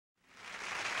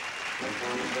Well,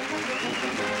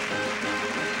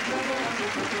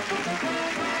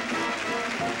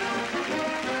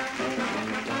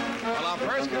 our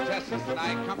first contestants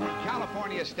tonight come from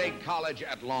California State College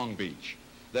at Long Beach.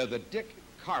 They're the Dick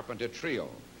Carpenter Trio.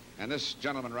 And this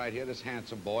gentleman right here, this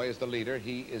handsome boy, is the leader.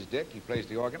 He is Dick. He plays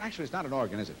the organ. Actually, it's not an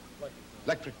organ, is it?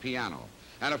 Electric piano.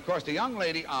 And, of course, the young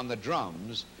lady on the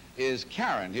drums is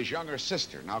Karen, his younger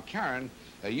sister. Now, Karen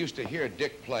used to hear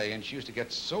Dick play, and she used to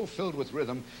get so filled with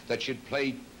rhythm that she'd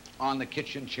play on the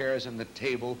kitchen chairs and the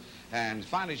table. And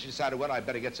finally, she decided, well, I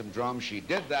better get some drums. She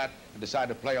did that and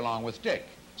decided to play along with Dick.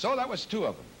 So that was two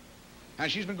of them.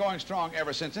 And she's been going strong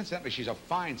ever since. Incidentally, she's a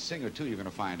fine singer, too, you're going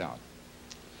to find out.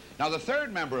 Now, the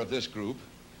third member of this group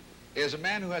is a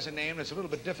man who has a name that's a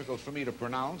little bit difficult for me to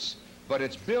pronounce, but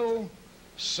it's Bill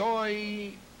Sisoyev.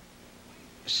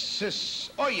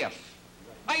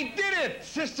 I did it!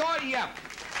 Sisoyev!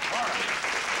 All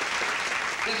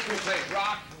right. This group plays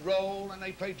rock, roll, and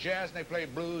they play jazz, and they play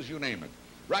blues, you name it.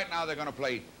 Right now, they're going to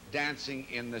play Dancing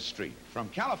in the Street. From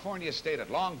California State at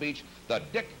Long Beach, the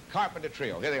Dick Carpenter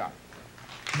Trio. Here they are.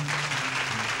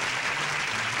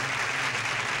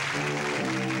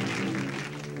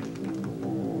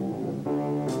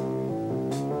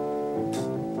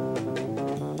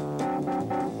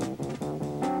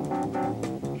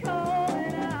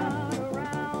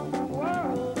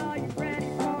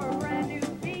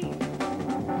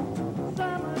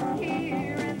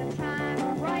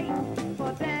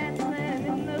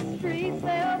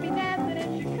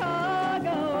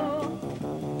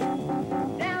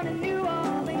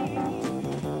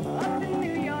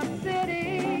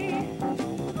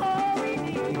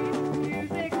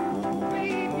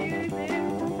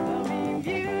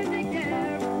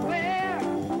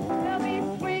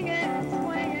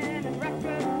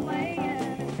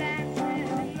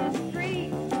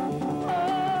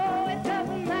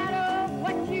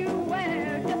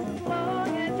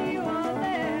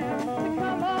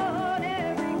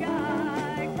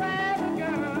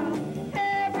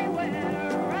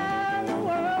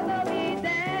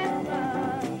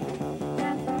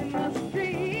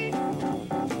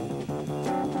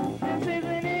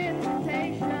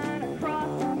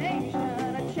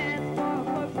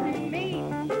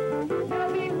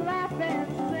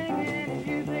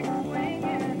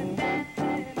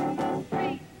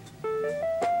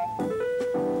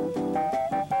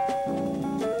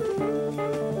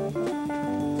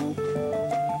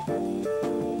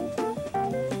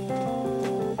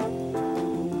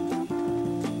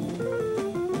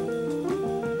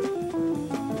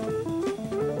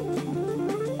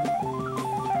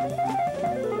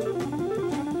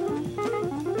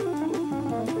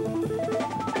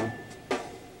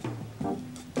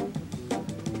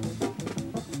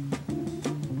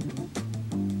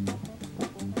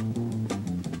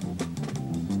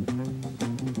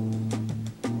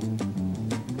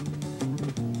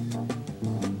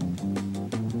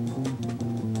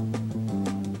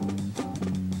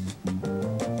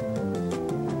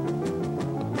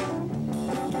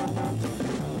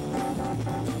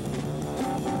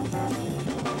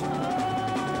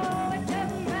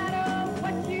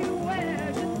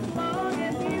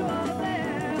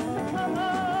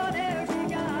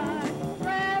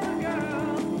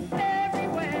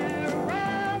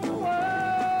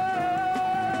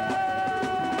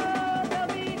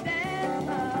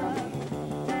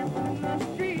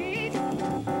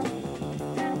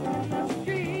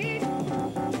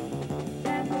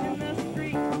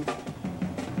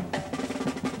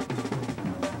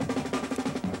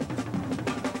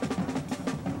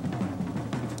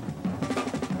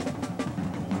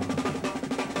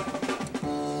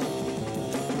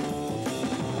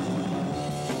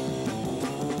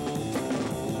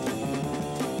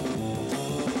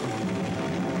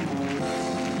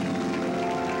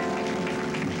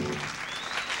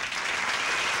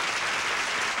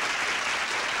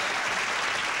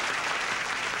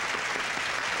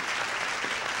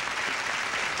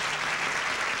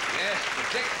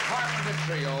 Dick Carpenter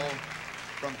Trio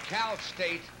from Cal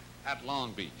State at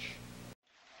Long Beach.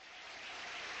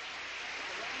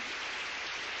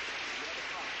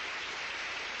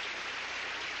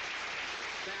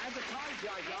 Before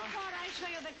I show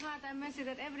you the card, I must say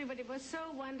that everybody was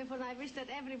so wonderful, and I wish that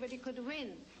everybody could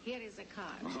win. Here is the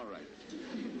card. All right.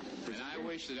 And I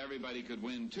wish that everybody could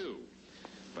win, too.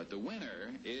 But the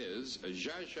winner is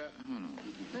Jaja... Oh, no.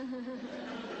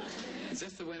 Is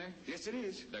this the winner? Yes, it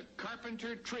is. The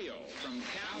Carpenter Trio from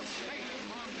Cal State at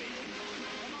Long Beach.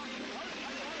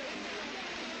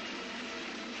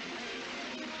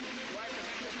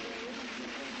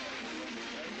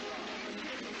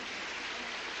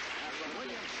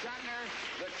 William Shatner,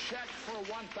 the check for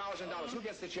 $1,000. Who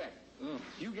gets the check?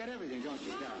 You get everything, don't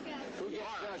you? Who gets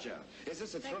Jaja? Is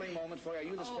this a thrilling moment for you? Are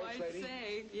you the spokes-lady? I'd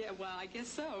say. Yeah, well, I guess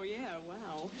so. Yeah,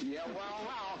 wow. Yeah, well.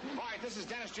 All right, this is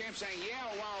Dennis James saying, yeah,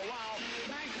 well.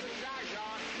 Thanks to Jaja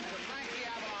and to Frankie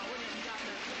Avalon, William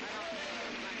Shatner, and our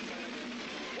thanks.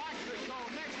 Watch the show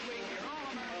next week, your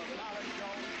All-American College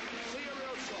Show. See you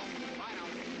real soon. Bye now.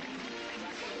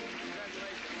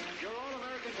 Congratulations. Your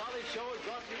All-American College Show is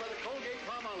brought to you by the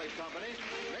Colgate-Palmolive Company,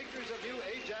 makers of new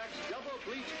Ajax Double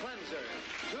Bleach Cleanser.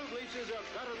 2 bleaches are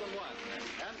better than 1.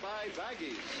 And by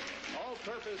Baggies,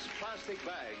 all-purpose plastic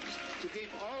bags to keep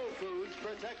all foods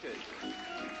protected.